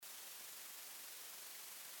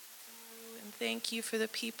thank you for the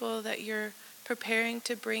people that you're preparing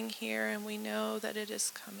to bring here, and we know that it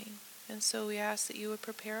is coming. And so we ask that you would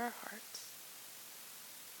prepare our hearts.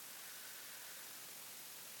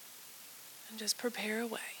 And just prepare a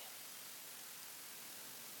way.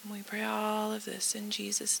 And we pray all of this in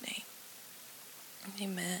Jesus' name.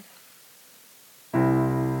 Amen.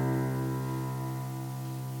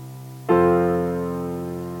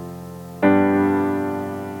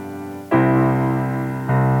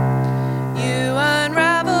 You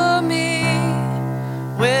unravel me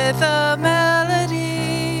with a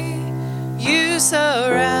melody. You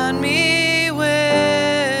surround me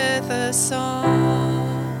with a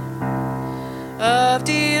song of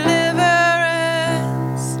deliverance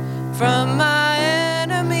from my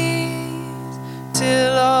enemies,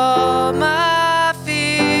 till all my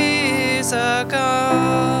fears are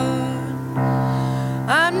gone.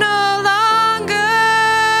 I'm no longer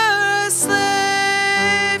a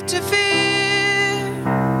slave to fear.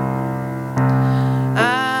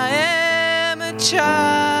 I am a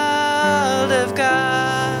child of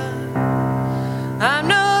God. I'm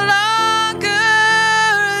no longer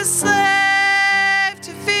a slave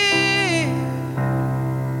to fear.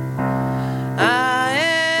 I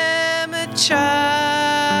am a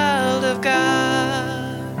child of God.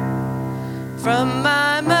 From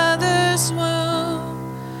my mother's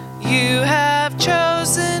womb, you have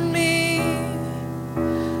chosen me.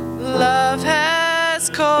 Love has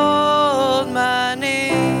called my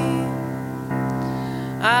name.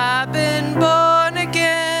 I've been born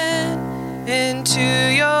again into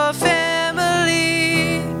your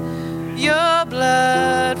family. Your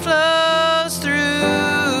blood flows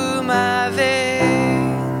through my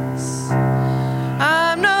veins.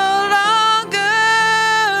 I'm no longer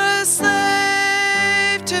a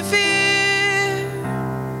slave to fear.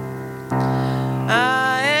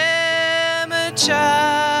 I am a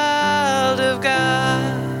child of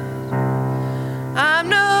God. I'm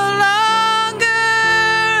no longer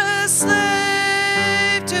a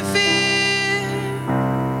slave to fear.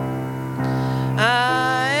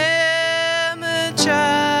 I am a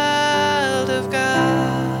child of God.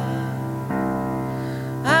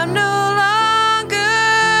 I'm no longer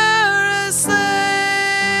a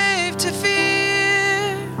slave to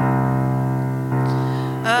fear.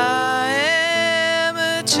 I am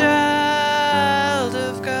a child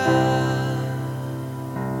of God.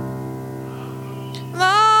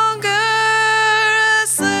 Longer a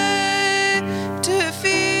slave to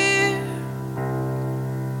fear.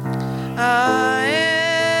 I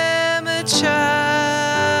am a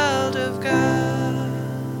child of God.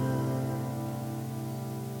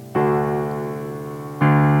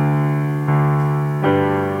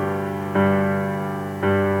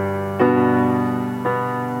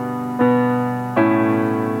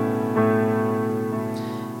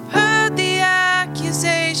 Heard the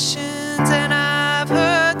accusations and I've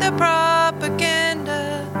heard the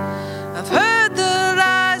propaganda. I've heard the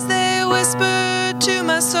lies they whispered to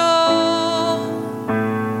my soul,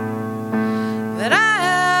 that I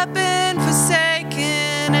have been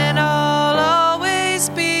forsaken and I'll always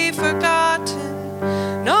be forgotten.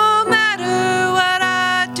 No matter what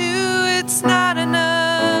I do, it's not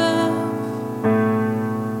enough.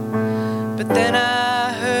 But then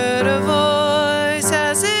I heard a voice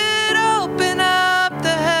as it opened up the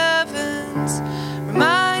heavens,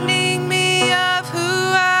 reminding me of who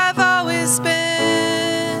I've always been.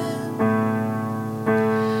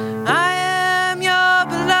 I am your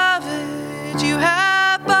beloved. You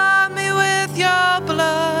have bought me with your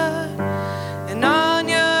blood, and on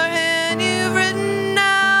your hand you've written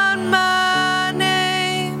down my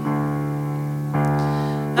name.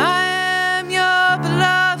 I am your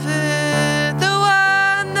beloved, the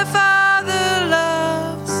one the Father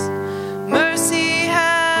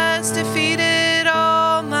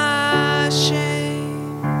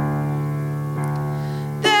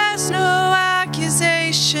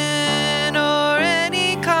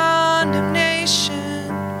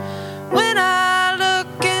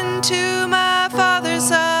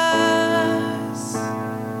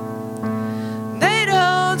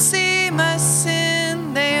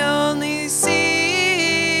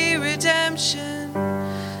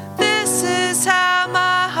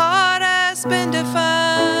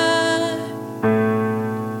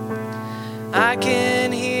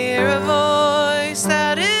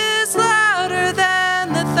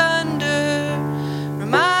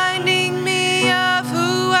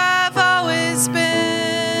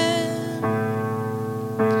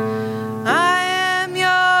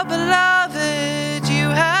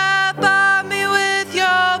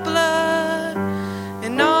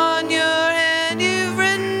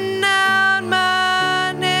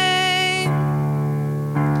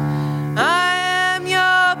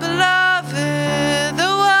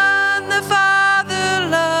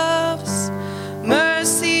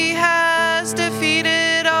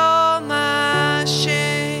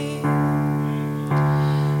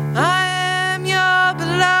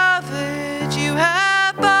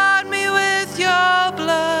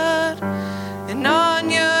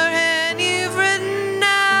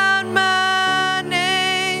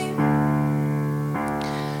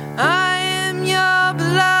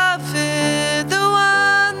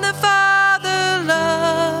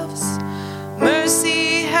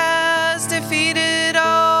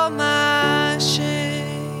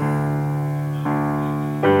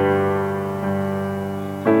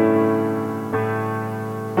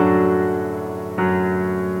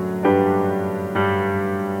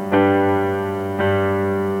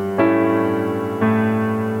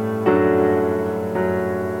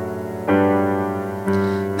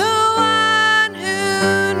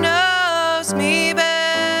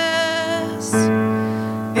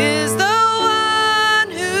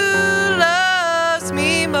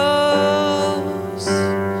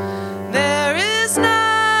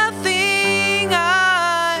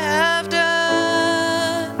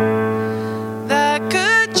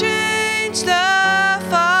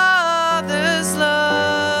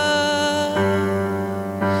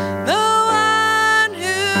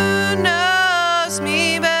loves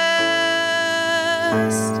me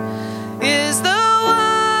best is the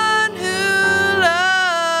one who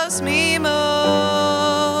loves me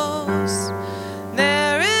most.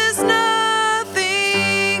 There is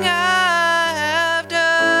nothing I have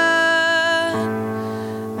done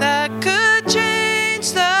that could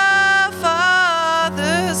change the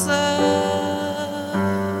Father's love.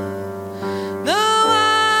 The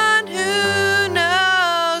one who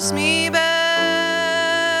knows me best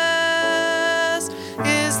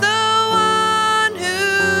is the one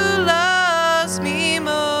who loves me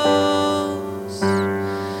most.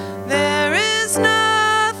 There is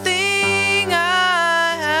nothing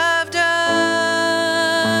I have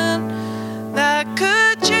done that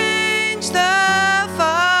could change the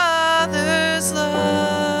Father's love.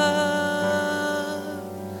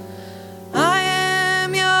 I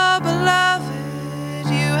am your beloved,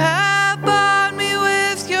 you have bought me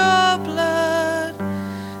with your blood,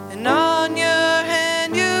 and on your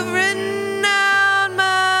hand you've written down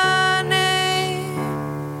my name.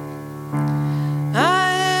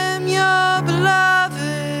 I am your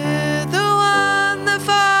beloved, the one the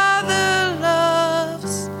Father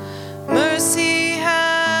loves. Mercy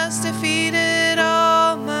has defeated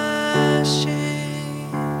all my shame.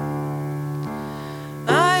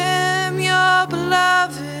 I am your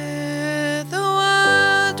beloved, the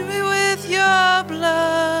one with your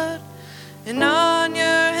blood, and on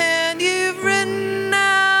your hand you've written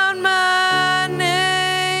down my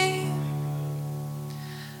name.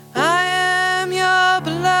 I am your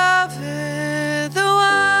beloved, the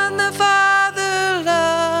one the Father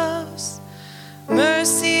loves.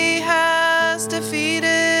 Mercy has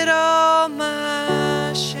defeated all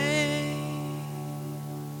my shame.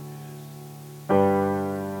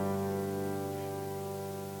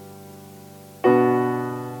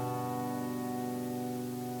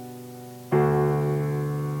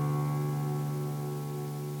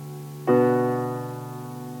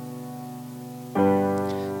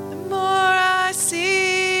 The more I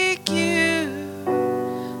seek you,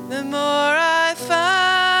 the more I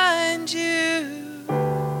find you.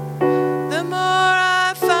 The more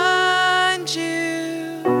I find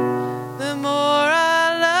you, the more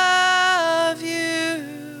I love you.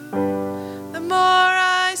 The more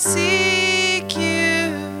I seek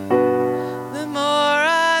you, the more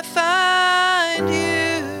I find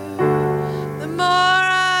you. The more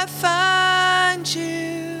I find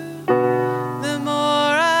you, the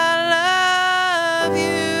more I love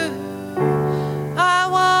you. I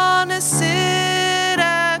wanna sit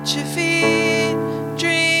at your feet,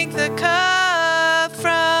 drink the cup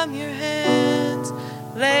from your hands,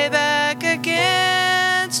 lay back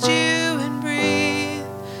against you and breathe,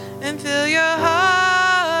 and feel your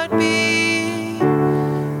heartbeat.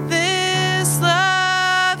 This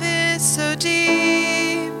love is so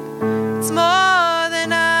deep, it's more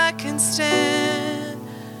than I can stand.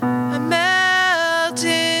 I melt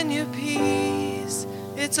in your peace,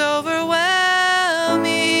 it's overwhelming.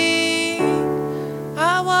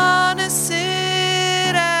 I wanna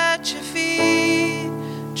sit at your feet,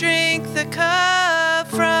 drink the cup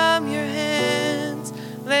from your hands,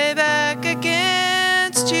 lay back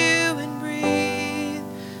against you and breathe,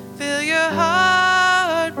 feel your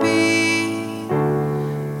heartbeat.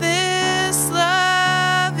 This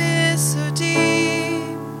love is so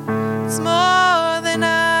deep, it's more than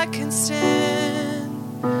I can stand.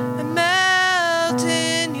 I melt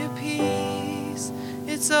in your peace,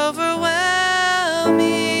 it's overwhelming.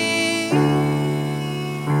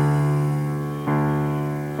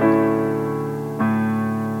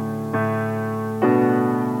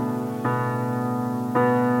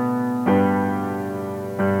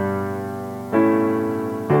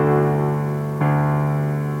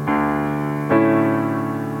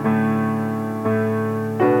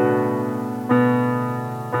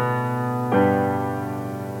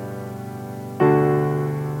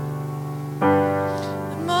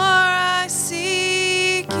 The more I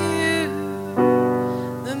seek you,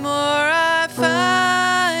 the more I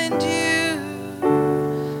find you. The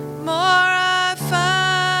more I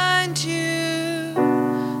find you,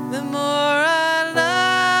 the more I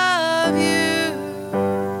love you.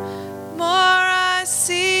 The more I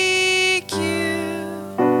seek you,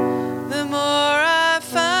 the more I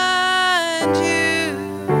find you.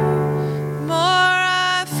 The more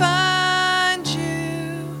I find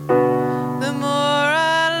you, the more I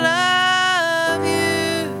love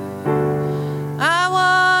you. I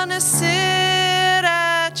wanna sit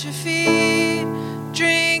at your feet,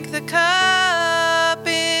 drink the cup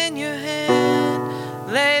in your hand,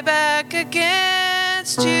 lay back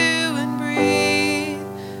against you and breathe,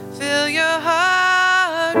 feel your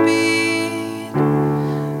heartbeat.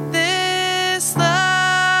 This love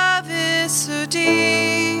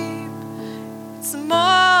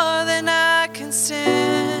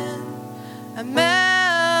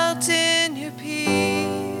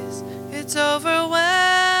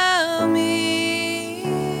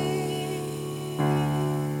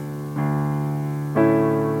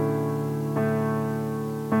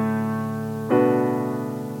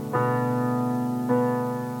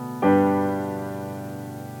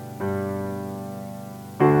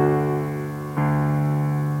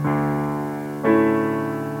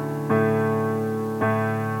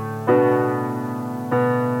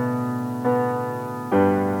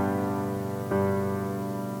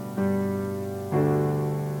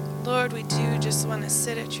Lord, we do just want to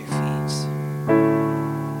sit at your feet.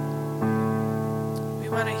 We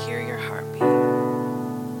want to hear your heartbeat.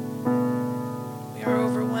 We are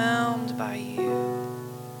overwhelmed by you.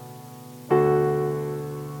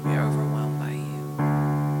 We are overwhelmed by you.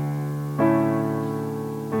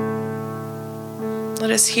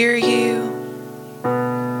 Let us hear you.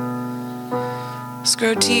 Let's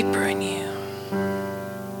grow deeper in you.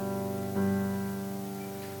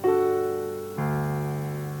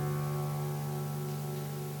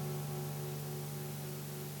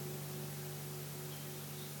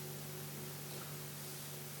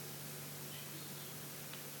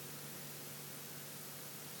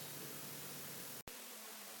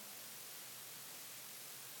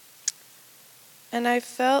 And I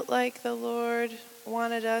felt like the Lord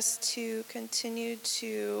wanted us to continue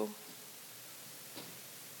to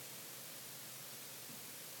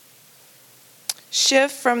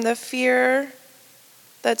shift from the fear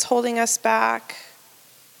that's holding us back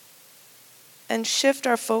and shift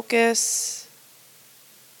our focus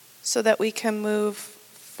so that we can move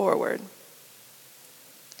forward.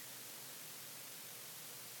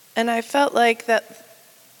 And I felt like that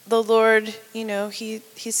the Lord, he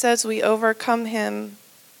says we overcome him,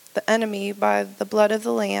 the enemy, by the blood of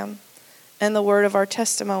the Lamb and the word of our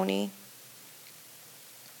testimony.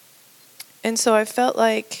 And so I felt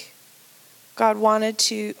like God wanted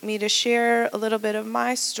me to share a little bit of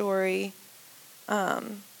my story,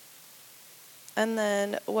 and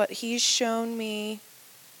then what he's shown me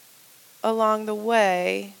along the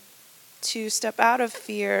way to step out of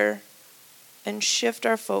fear and shift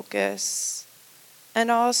our focus, and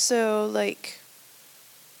also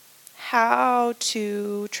how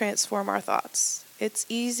to transform our thoughts. It's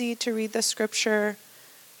easy to read the scripture,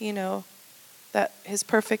 that his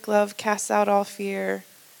perfect love casts out all fear.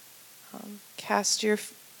 Cast your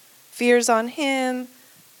fears on him.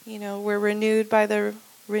 We're renewed by the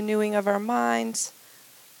renewing of our minds.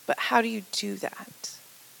 But how do you do that?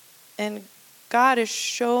 And God has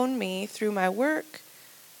shown me through my work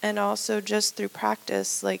and also just through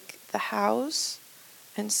practice, the hows.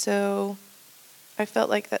 And so I felt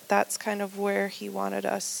like that's kind of where he wanted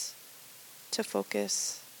us to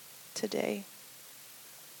focus today.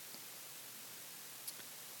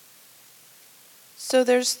 So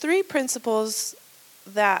there's 3 principles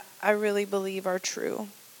that I really believe are true.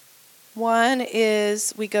 One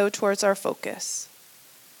is we go towards our focus.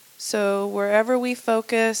 So wherever we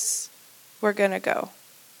focus, we're going to go.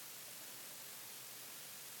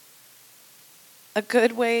 A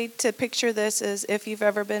good way to picture this is if you've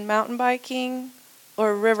ever been mountain biking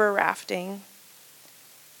or river rafting.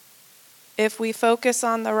 If we focus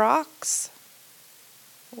on the rocks,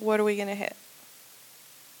 what are we going to hit?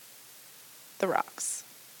 The rocks.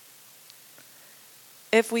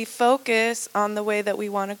 If we focus on the way that we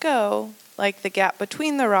want to go, like the gap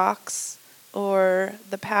between the rocks or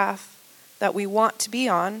the path that we want to be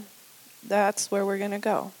on, that's where we're going to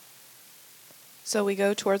go. So we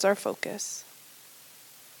go towards our focus.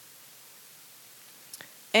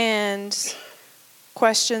 And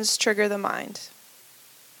questions trigger the mind.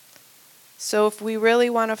 So if we really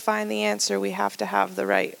want to find the answer, we have to have the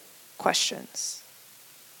right questions.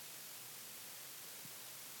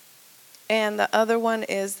 And the other one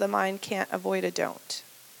is the mind can't avoid a don't.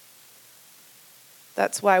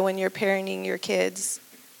 That's why when you're parenting your kids,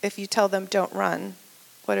 if you tell them don't run,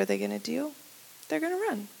 what are they going to do? They're going to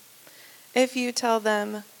run. If you tell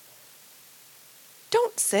them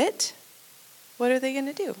don't sit, what are they going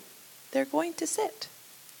to do? They're going to sit.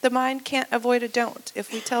 The mind can't avoid a don't.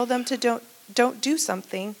 If we tell them to don't do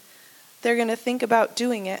something, they're going to think about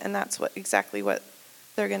doing it, and that's exactly what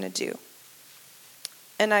they're going to do.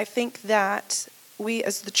 And I think that we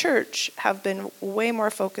as the church have been way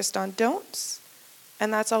more focused on don'ts,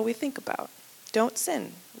 and that's all we think about. Don't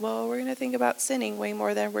sin. Well, we're going to think about sinning way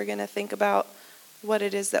more than we're going to think about what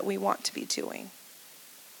it is that we want to be doing.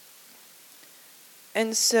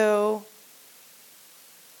 And so,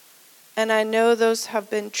 and I know those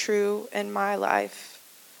have been true in my life.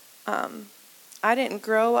 I didn't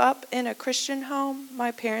grow up in a Christian home.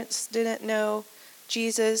 My parents didn't know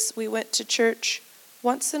Jesus. We went to church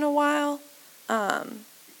once in a while,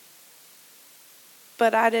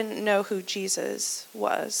 but I didn't know who Jesus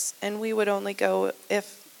was, and we would only go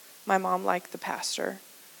if my mom liked the pastor,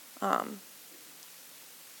 and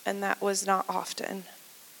that was not often.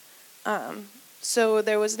 So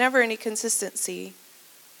there was never any consistency.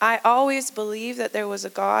 I always believed that there was a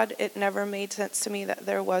God. It never made sense to me that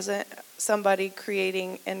there wasn't somebody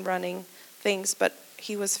creating and running things, but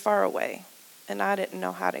he was far away, and I didn't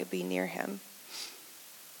know how to be near him.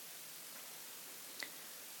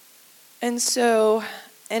 And so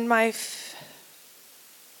And my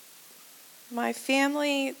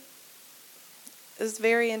family is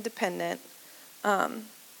very independent.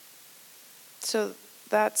 So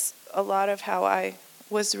that's a lot of how I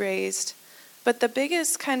was raised. But the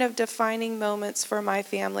biggest kind of defining moments for my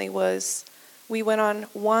family was we went on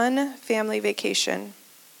one family vacation,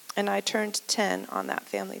 and I turned 10 on that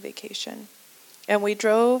family vacation. And we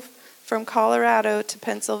drove from Colorado to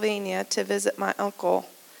Pennsylvania to visit my uncle.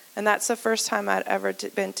 And that's the first time I'd ever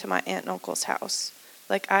been to my aunt and uncle's house.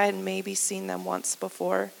 Like, I had maybe seen them once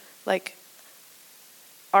before. Like,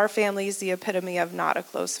 our family is the epitome of not a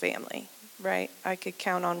close family, right? I could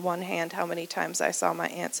count on one hand how many times I saw my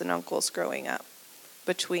aunts and uncles growing up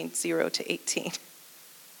between 0 to 18.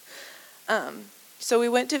 So we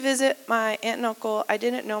went to visit my aunt and uncle. I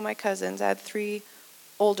didn't know my cousins. I had 3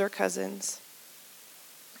 older cousins.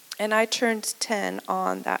 And I turned 10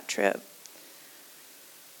 on that trip.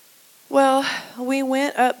 Well, we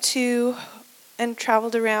went up to and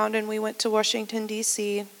traveled around, and we went to Washington,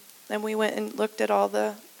 D.C., and we went and looked at all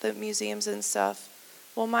the museums and stuff.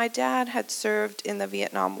 Well, my dad had served in the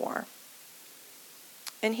Vietnam War,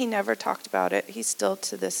 and he never talked about it. He still,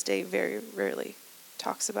 to this day, very rarely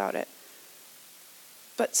talks about it.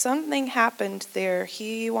 But something happened there.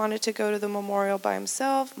 He wanted to go to the memorial by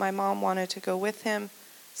himself. My mom wanted to go with him.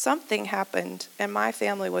 Something happened, and my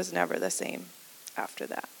family was never the same after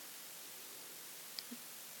that.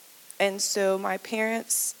 And so my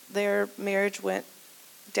parents, their marriage went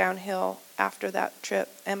downhill after that trip.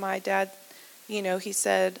 And my dad, he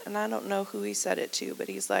said, and I don't know who he said it to, but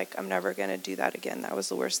he's like, I'm never going to do that again. That was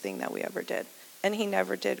the worst thing that we ever did. And he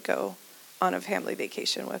never did go on a family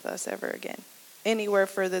vacation with us ever again, anywhere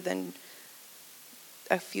further than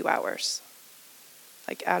a few hours,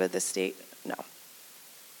 like out of the state, no.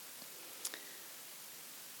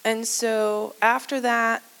 And so after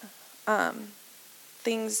that,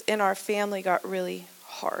 things in our family got really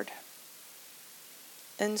hard.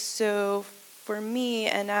 And so for me,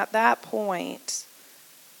 and at that point,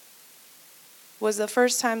 was the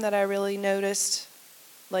first time that I really noticed,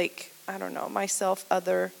 myself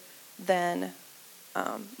other than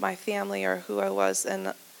my family or who I was.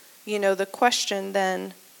 And, the question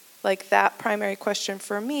then, that primary question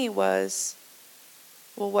for me was,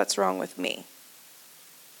 well, what's wrong with me?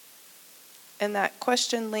 And that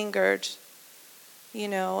question lingered,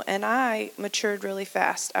 and I matured really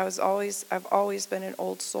fast. I've always been an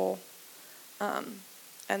old soul.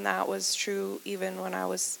 And that was true even when I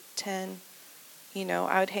was 10.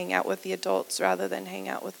 I would hang out with the adults rather than hang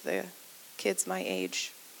out with the kids my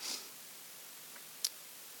age.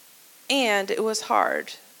 And it was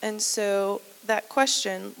hard. And so that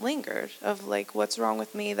question lingered of what's wrong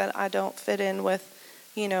with me that I don't fit in with,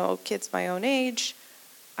 kids my own age.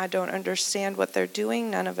 I don't understand what they're doing.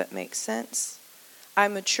 None of it makes sense. I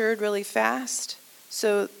matured really fast.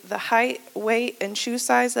 So the height, weight, and shoe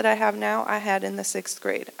size that I have now, I had in the 6th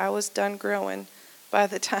grade. I was done growing by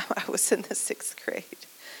the time I was in the 6th grade.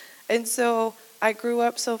 And so I grew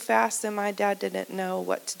up so fast, and my dad didn't know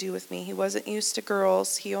what to do with me. He wasn't used to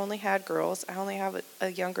girls. He only had girls. I only have a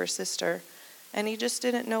younger sister. And he just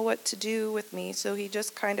didn't know what to do with me, so he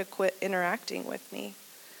just kind of quit interacting with me.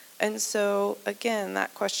 And so, again,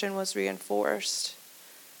 that question was reinforced.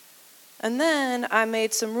 And then I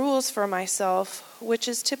made some rules for myself, which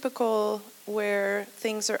is typical where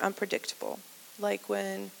things are unpredictable. Like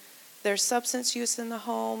when there's substance use in the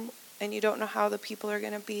home and you don't know how the people are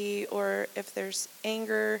going to be, or if there's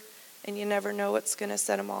anger and you never know what's going to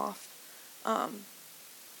set them off.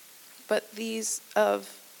 But these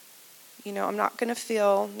of, I'm not going to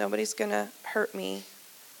feel, nobody's going to hurt me.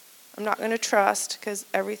 I'm not going to trust because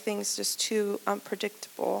everything's just too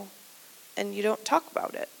unpredictable, and you don't talk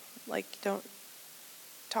about it. You don't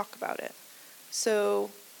talk about it. So,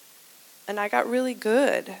 and I got really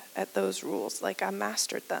good at those rules. I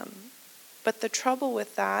mastered them. But the trouble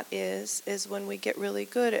with that is when we get really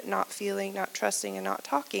good at not feeling, not trusting, and not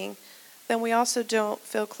talking, then we also don't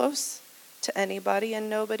feel close to anybody, and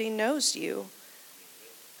nobody knows you.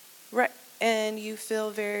 Right. And you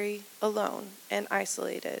feel very alone and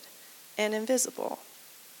isolated and invisible.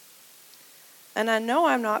 And I know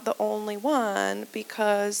I'm not the only one,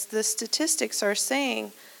 because the statistics are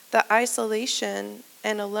saying that isolation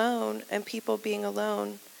and alone and people being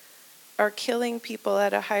alone are killing people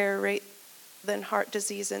at a higher rate than heart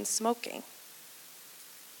disease and smoking.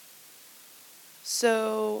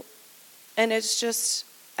 So, and it's just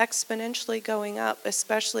exponentially going up,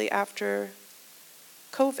 especially after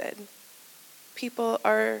COVID. People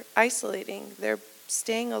are isolating. They're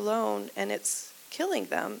staying alone, and it's killing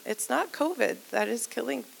them. It's not COVID that is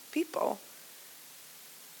killing people.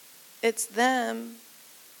 It's them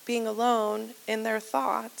being alone in their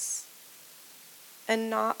thoughts and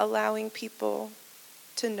not allowing people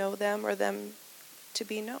to know them or them to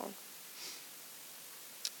be known.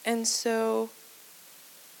 And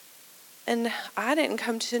I didn't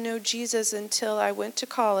come to know Jesus until I went to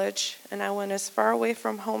college, and I went as far away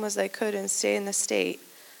from home as I could and stay in the state.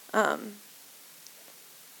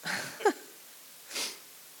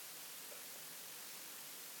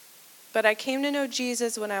 But I came to know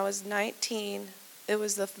Jesus when I was 19. It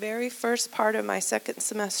was the very first part of my second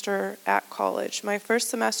semester at college. My first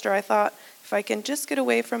semester, I thought, if I can just get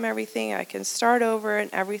away from everything, I can start over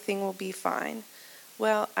and everything will be fine.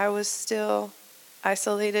 Well, I was still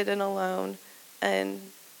isolated and alone and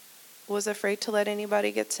was afraid to let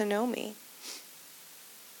anybody get to know me.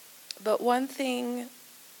 But one thing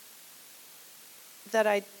that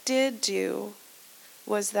I did do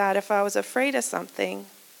was that if I was afraid of something,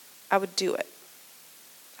 I would do it.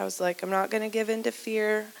 I was like, I'm not going to give in to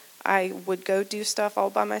fear. I would go do stuff all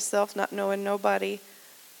by myself, not knowing nobody.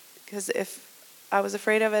 Because if I was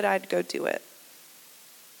afraid of it, I'd go do it.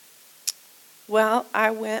 Well,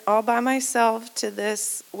 I went all by myself to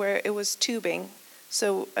this where it was tubing.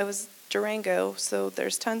 So it was Durango, so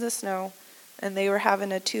there's tons of snow. And they were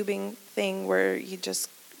having a tubing thing where you just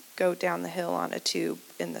go down the hill on a tube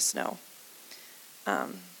in the snow.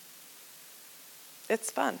 It's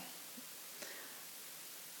fun.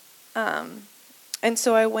 And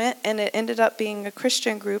so I went, and it ended up being a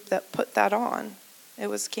Christian group that put that on. It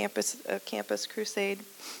was a campus crusade.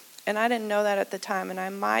 And I didn't know that at the time, and I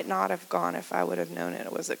might not have gone if I would have known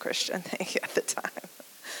it was a Christian thing at the time.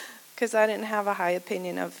 Because I didn't have a high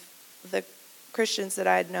opinion of the Christians that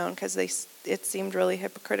I had known, because it seemed really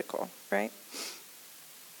hypocritical, right?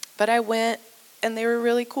 But I went, and they were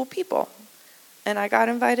really cool people. And I got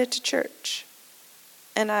invited to church.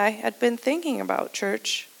 And I had been thinking about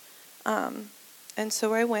church. And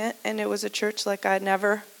so I went, and it was a church like I'd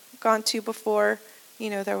never gone to before. You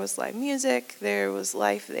know, there was live music, there was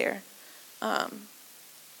life there. And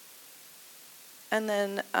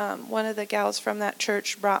then one of the gals from that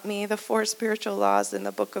church brought me the 4 spiritual laws in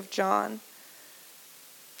the book of John.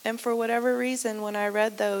 And for whatever reason, when I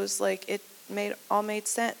read those, like, it made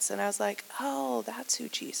sense. And I was like, oh, that's who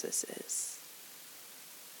Jesus is.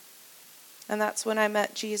 And that's when I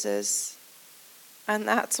met Jesus. And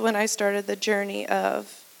that's when I started the journey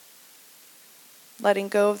of letting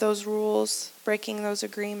go of those rules, breaking those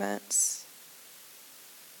agreements,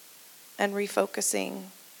 and refocusing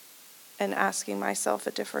and asking myself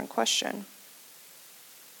a different question.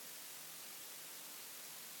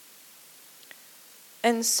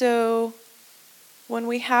 And so when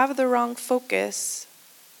we have the wrong focus,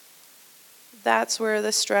 that's where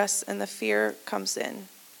the stress and the fear comes in.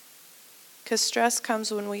 Because stress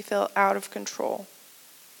comes when we feel out of control,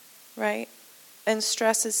 right? And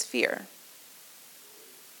stress is fear.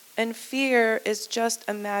 And fear is just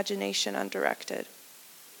imagination undirected.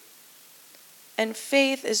 And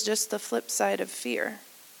faith is just the flip side of fear,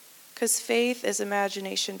 because faith is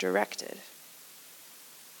imagination directed.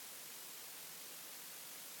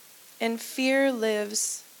 And fear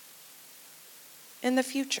lives in the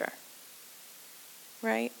future,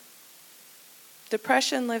 right?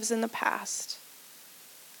 Depression lives in the past.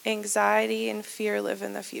 Anxiety and fear live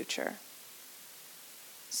in the future.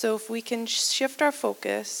 So if we can shift our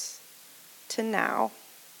focus to now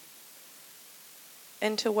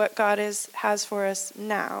and to what God has for us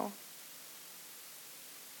now,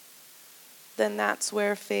 then that's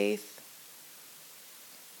where faith,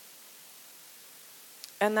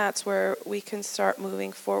 and that's where we can start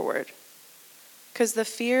moving forward. Because the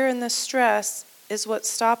fear and the stress is what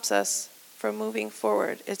stops us from moving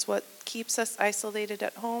forward. It's what keeps us isolated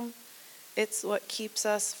at home. It's what keeps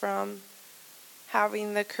us from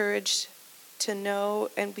having the courage to know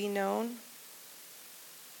and be known.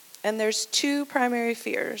 And there's 2 primary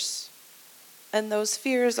fears. And those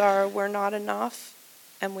fears are we're not enough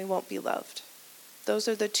and we won't be loved. Those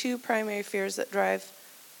are the 2 primary fears that drive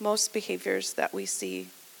most behaviors that we see,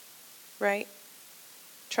 right?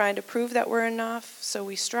 Trying to prove that we're enough, so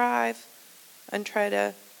we strive and try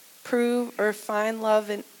to prove or find love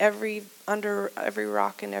in under every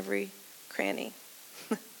rock and every cranny.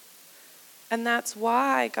 And that's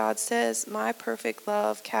why God says, my perfect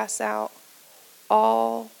love casts out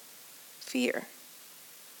all fear.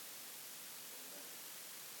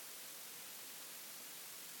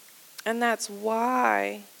 And that's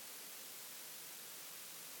why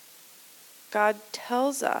God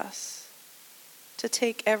tells us to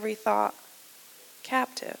take every thought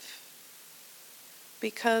captive.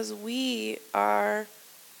 Because we are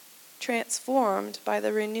transformed by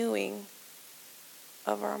the renewing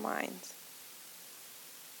of our minds.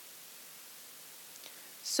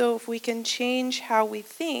 So if we can change how we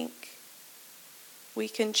think, we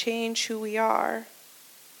can change who we are.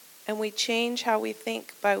 And we change how we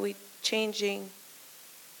think by changing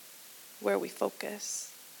where we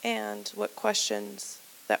focus and what questions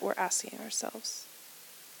that we're asking ourselves.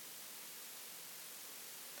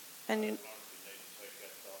 And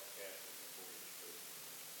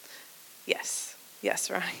yes,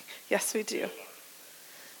 right. Yes, we do.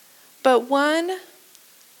 But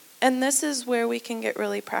and this is where we can get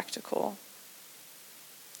really practical.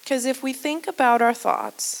 Because if we think about our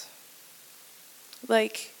thoughts,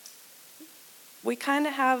 like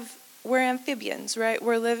we're amphibians, right?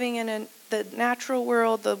 We're living in the natural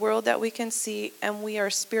world, the world that we can see, and we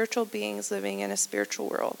are spiritual beings living in a spiritual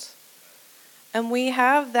world. And we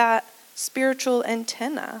have that spiritual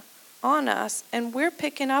antenna on us, and we're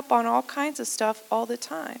picking up on all kinds of stuff all the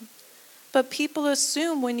time. But people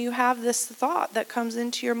assume when you have this thought that comes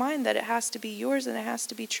into your mind that it has to be yours and it has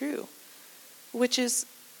to be true, which is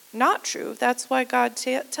not true. That's why God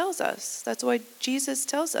tells us. That's why Jesus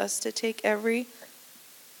tells us to take every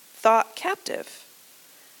thought captive.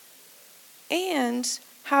 And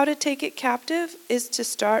how to take it captive is to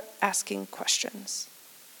start asking questions.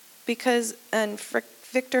 Because in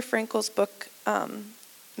Viktor Frankl's book,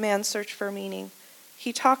 Man's Search for Meaning,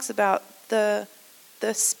 he talks about the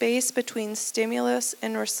space between stimulus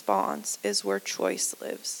and response is where choice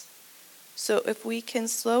lives. So if we can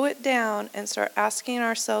slow it down and start asking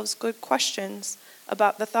ourselves good questions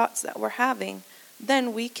about the thoughts that we're having,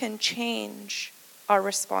 then we can change our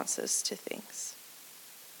responses to things.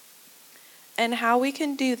 And how we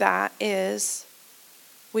can do that is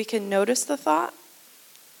we can notice the thought.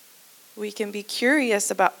 We can be curious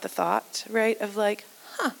about the thought, right? Of like,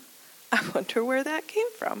 I wonder where that came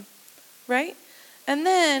from, right? And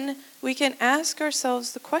then we can ask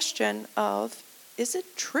ourselves the question of, is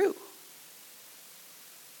it true?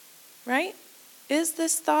 Right? Is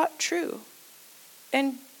this thought true?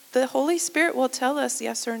 And the Holy Spirit will tell us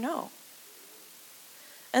yes or no.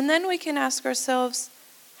 And then we can ask ourselves,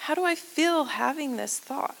 how do I feel having this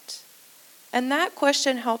thought? And that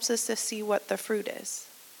question helps us to see what the fruit is.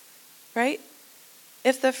 Right?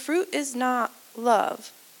 If the fruit is not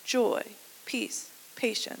love, joy, peace,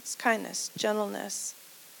 patience, kindness, gentleness,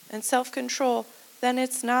 and self-control, then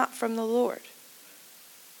it's not from the Lord.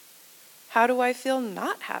 How do I feel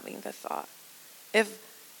not having the thought? If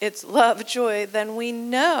it's love, joy, then we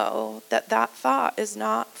know that thought is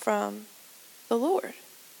not from the Lord.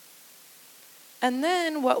 And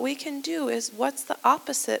then what we can do is, what's the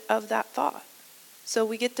opposite of that thought? So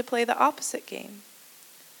we get to play the opposite game.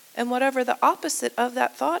 And whatever the opposite of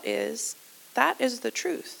that thought is, that is the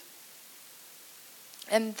truth.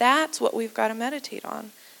 And that's what we've got to meditate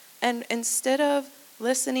on. And instead of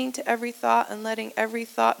listening to every thought and letting every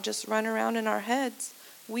thought just run around in our heads,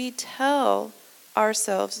 we tell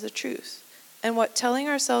ourselves the truth. And what telling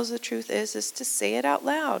ourselves the truth is to say it out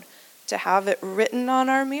loud, to have it written on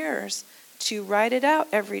our mirrors, to write it out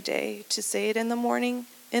every day, to say it in the morning,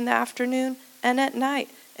 in the afternoon, and at night,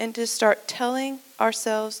 and to start telling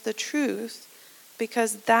ourselves the truth,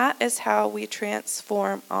 because that is how we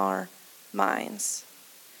transform our minds.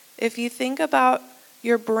 If you think about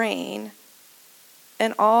your brain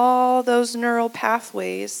and all those neural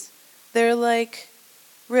pathways, they're like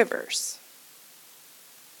rivers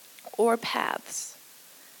or paths.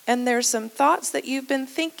 And there's some thoughts that you've been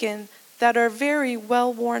thinking that are very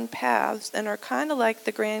well-worn paths and are kind of like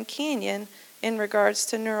the Grand Canyon in regards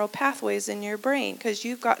to neural pathways in your brain, because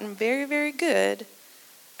you've gotten very, very good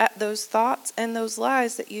at those thoughts and those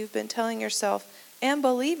lies that you've been telling yourself and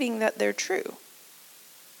believing that they're true.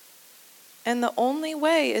 And the only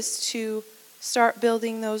way is to start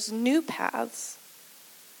building those new paths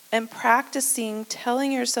and practicing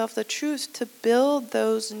telling yourself the truth to build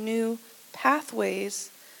those new pathways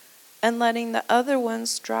and letting the other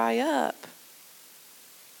ones dry up.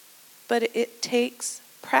 But it takes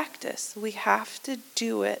practice. We have to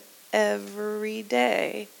do it every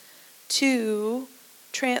day to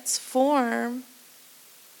transform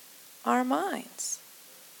our minds.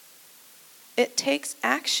 It takes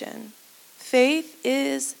action. Faith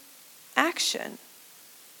is action.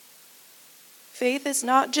 Faith is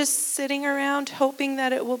not just sitting around hoping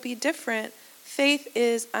that it will be different. Faith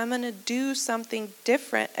is, I'm going to do something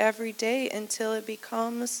different every day until it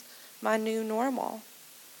becomes my new normal.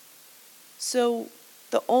 So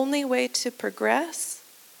the only way to progress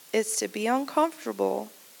is to be uncomfortable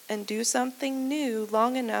and do something new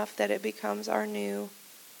long enough that it becomes our new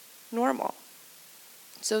normal.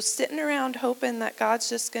 So sitting around hoping that God's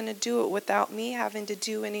just going to do it without me having to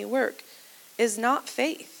do any work is not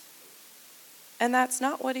faith. And that's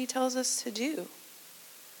not what he tells us to do.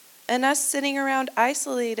 And us sitting around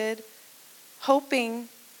isolated, hoping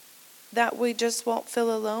that we just won't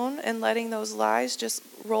feel alone and letting those lies just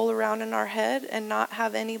roll around in our head and not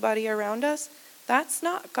have anybody around us, that's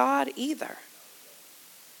not God either.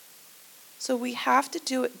 So we have to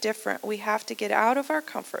do it different. We have to get out of our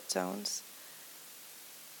comfort zones.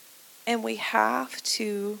 And we have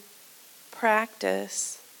to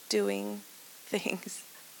practice doing things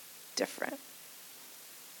different.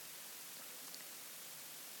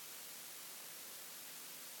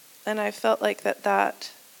 And I felt like that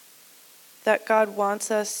God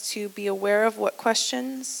wants us to be aware of what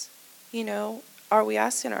questions, are we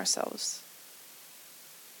asking ourselves?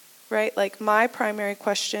 Right? Like my primary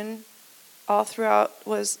question all throughout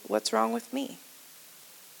was, what's wrong with me?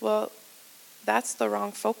 Well, that's the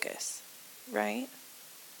wrong focus, right?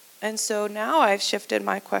 And so now I've shifted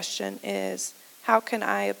my question is, how can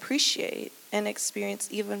I appreciate and experience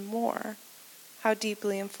even more how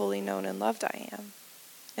deeply and fully known and loved I am?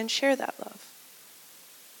 And share that love,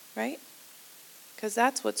 right? Because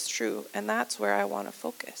that's what's true, and that's where I want to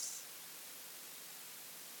focus.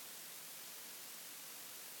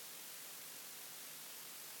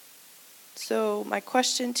 So my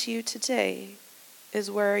question to you today is,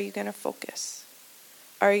 where are you going to focus?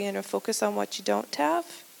 Are you going to focus on what you don't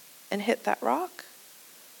have and hit that rock?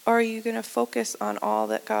 Or are you going to focus on all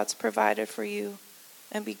that God's provided for you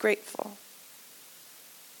and be grateful?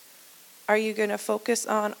 Are you going to focus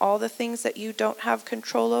on all the things that you don't have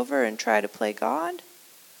control over and try to play God?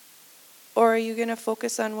 Or are you going to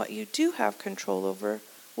focus on what you do have control over,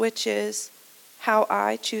 which is how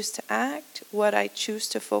I choose to act, what I choose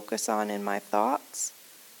to focus on in my thoughts,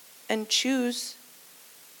 and choose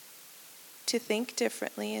to think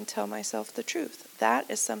differently and tell myself the truth? That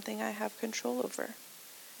is something I have control over.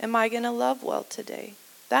 Am I going to love well today?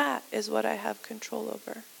 That is what I have control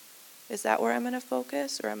over. Is that where I'm going to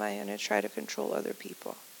focus, or am I going to try to control other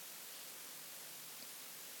people?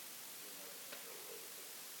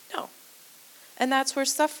 No. And that's where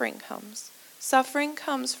suffering comes. Suffering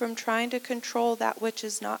comes from trying to control that which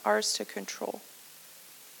is not ours to control.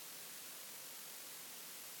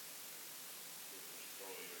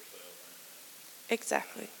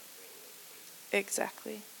 Exactly.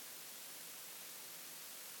 Exactly.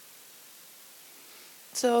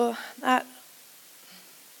 So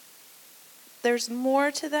there's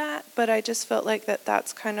more to that, but I just felt like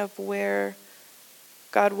that's kind of where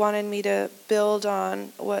God wanted me to build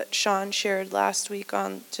on what Sean shared last week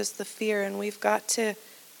on just the fear. And we've got to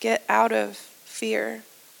get out of fear.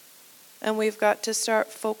 And we've got to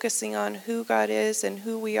start focusing on who God is and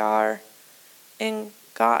who we are in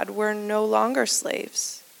God. We're no longer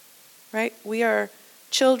slaves, right? We are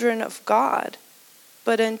children of God.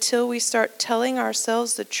 But until we start telling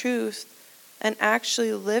ourselves the truth and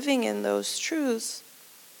actually living in those truths,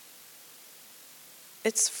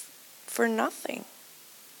 it's for nothing.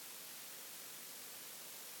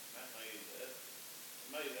 That's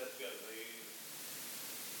got to be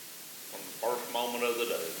from the first moment of the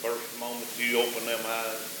day, first moment you open them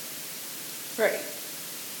eyes. Right.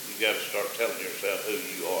 You got to start telling yourself who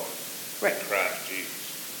you are. Right. In Christ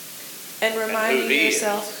Jesus. And reminding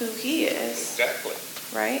yourself who He is. Exactly.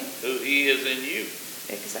 Right? Who He is in you.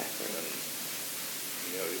 Exactly. And,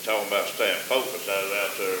 you're talking about staying focused. I was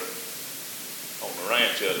out there on the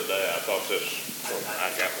ranch the other day. I thought I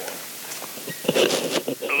got one.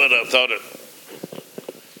 But I thought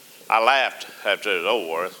I laughed after it was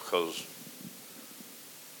over with because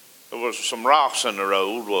there was some rocks in the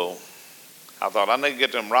road. Well, I thought I need to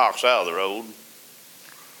get them rocks out of the road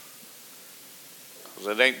because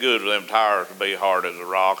it ain't good for them tires to be hard as a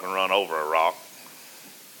rock and run over a rock.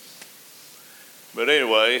 But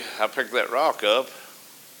anyway, I picked that rock up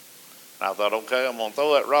and I thought, okay, I'm going to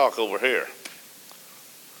throw that rock over here.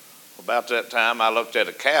 About that time, I looked at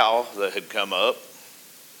a cow that had come up,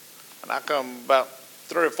 and I come about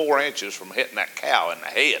 3 or 4 inches from hitting that cow in the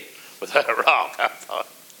head with that rock. I thought,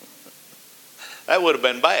 that would have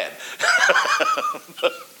been bad.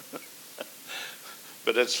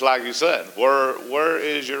 But it's like you said, where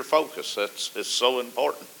is your focus? It's so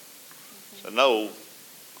important to know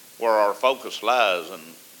where our focus lies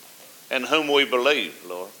and whom we believe,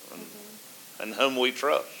 Lord, and whom we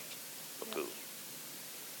trust.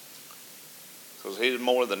 Because He's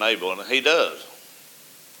more than able, and He does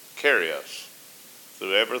carry us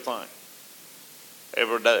through everything,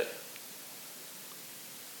 every day.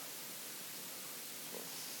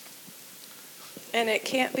 And it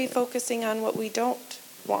can't be focusing on what we don't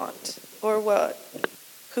want or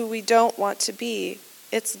who we don't want to be.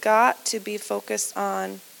 It's got to be focused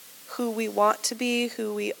on who we want to be,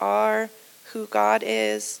 who we are, who God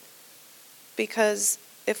is, because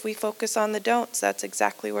if we focus on the don'ts, that's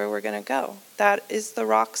exactly where we're going to go. That is the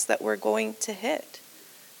rocks that we're going to hit.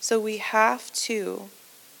 So we have to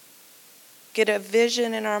get a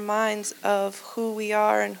vision in our minds of who we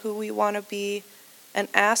are and who we want to be, and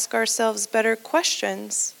ask ourselves better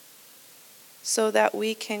questions so that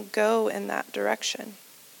we can go in that direction.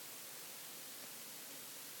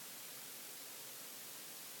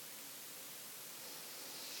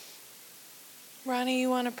 Ronnie, you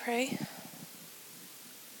want to pray? So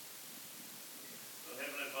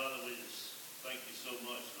Heavenly Father, we just thank you so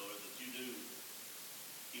much, Lord, that you do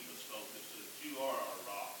keep us focused, that you are our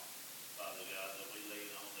rock, Father God, that we lean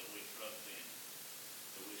on, that we trust in,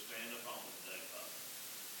 that we stand upon today, Father.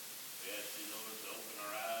 We ask you, Lord, to open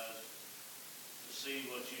our eyes to see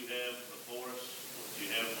what you have before us, what you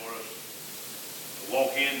have for us to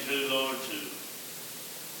walk into, Lord, to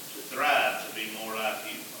thrive, to be more like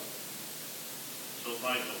you, Father. So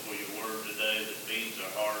thankful for your word today that feeds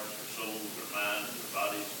our hearts, our souls, our minds, our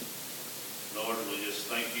bodies. Lord, we just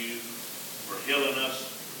thank you for healing us,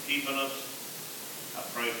 for keeping us. I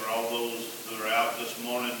pray for all those who are out this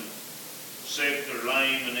morning, sick or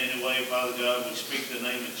lame in any way, Father God. We speak the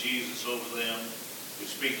name of Jesus over them. We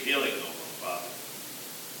speak healing over them, Father.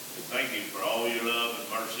 We thank you for all your love and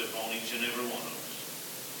mercy upon each and every one of us.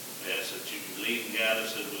 We ask that you lead and guide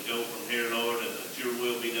us as we go from here, Lord, and that your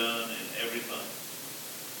will be done in everything.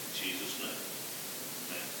 In Jesus' name.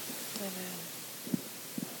 Amen. Amen.